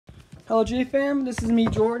Hello J-Fam, this is me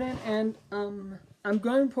Jordan, and I'm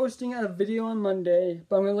going to be posting a video on Monday,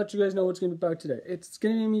 but I'm going to let you guys know what it's going to be about today. It's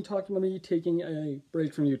going to be me talking about me taking a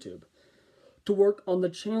break from YouTube to work on the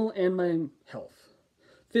channel and my health,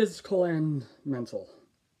 physical and mental.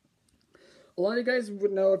 A lot of you guys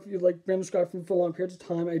would know if you've been subscribed for long periods of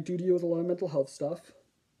time, I do deal with a lot of mental health stuff.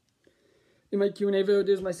 In my Q&A video,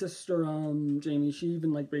 there's my sister, Jamie, she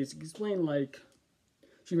even basically explained,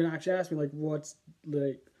 she even actually asked me what's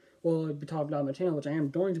well, I'd be talking about my channel, which I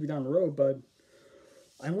am going to be down the road, but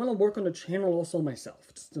I want to work on the channel also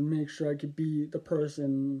myself, just to make sure I could be the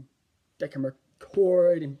person that can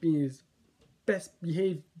record and be his best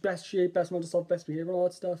shape, best mental self, best behavior, and all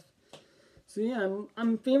that stuff. So yeah,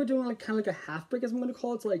 I'm thinking of doing kind of a half break, as I'm going to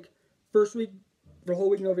call it. It's first week, the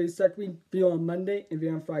whole week, no video, second week, video on Monday, and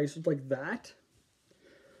video on Friday, so it's like that.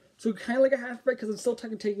 So kind of a half break, because I'm still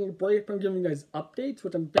taking a break, but I'm giving you guys updates,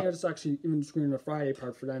 which I'm thinking of just actually even screening the Friday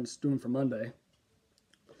part for that and just doing for Monday.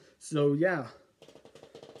 So yeah,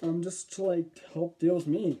 just to help deal with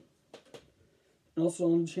me. And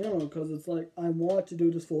also on the channel, because it's I want to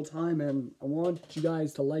do this full time, and I want you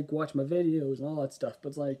guys to watch my videos and all that stuff, but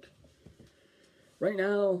it's right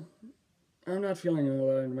now, I'm not feeling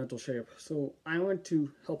in mental shape, so I want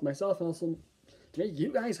to help myself and also to make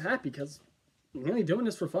you guys happy, because I'm really doing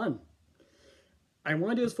this for fun. I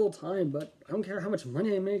want to do this full time, but I don't care how much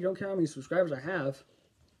money I make. I don't care how many subscribers I have.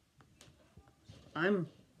 I'm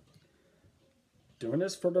doing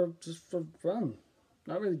this just for fun.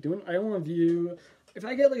 Not really doing. I don't want to view. If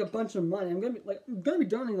I get a bunch of money, I'm gonna be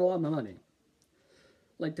donating a lot of my money,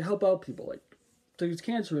 to help out people, to use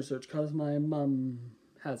cancer research, because my mom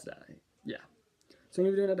has that. Yeah, so I'm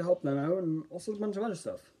gonna be doing that to help them out, and also a bunch of other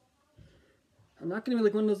stuff. I'm not gonna be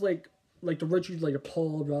one of those the rich, a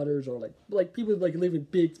Paul brothers, or people live in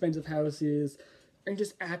big expensive houses and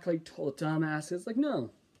just act like total dumbasses.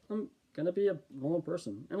 No, I'm gonna be a normal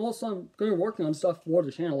person, and also I'm gonna be working on stuff for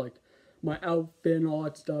the channel, my outfit and all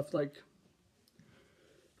that stuff.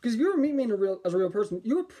 Because if you were meet me as a real person,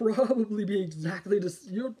 you would probably be exactly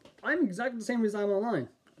I'm exactly the same as I'm online.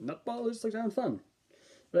 Nutball, just having fun.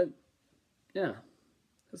 But yeah,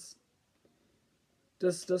 this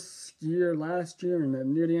year, last year, and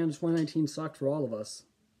then near the end of 2019 sucked for all of us.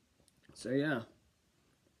 So yeah,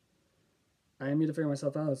 I need to figure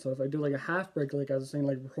myself out. So if I do a half break, I was saying,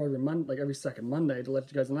 record every second Monday, to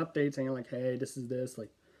let you guys an update saying hey, this is this,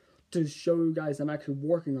 to show you guys I'm actually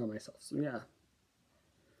working on myself. So yeah.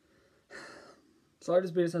 Sorry, this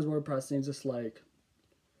video has WordPress things. Just I've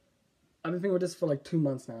been thinking about this for 2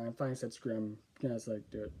 months now. I finally said screw, I'm gonna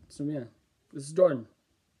do it. So yeah, this is Jordan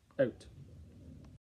out.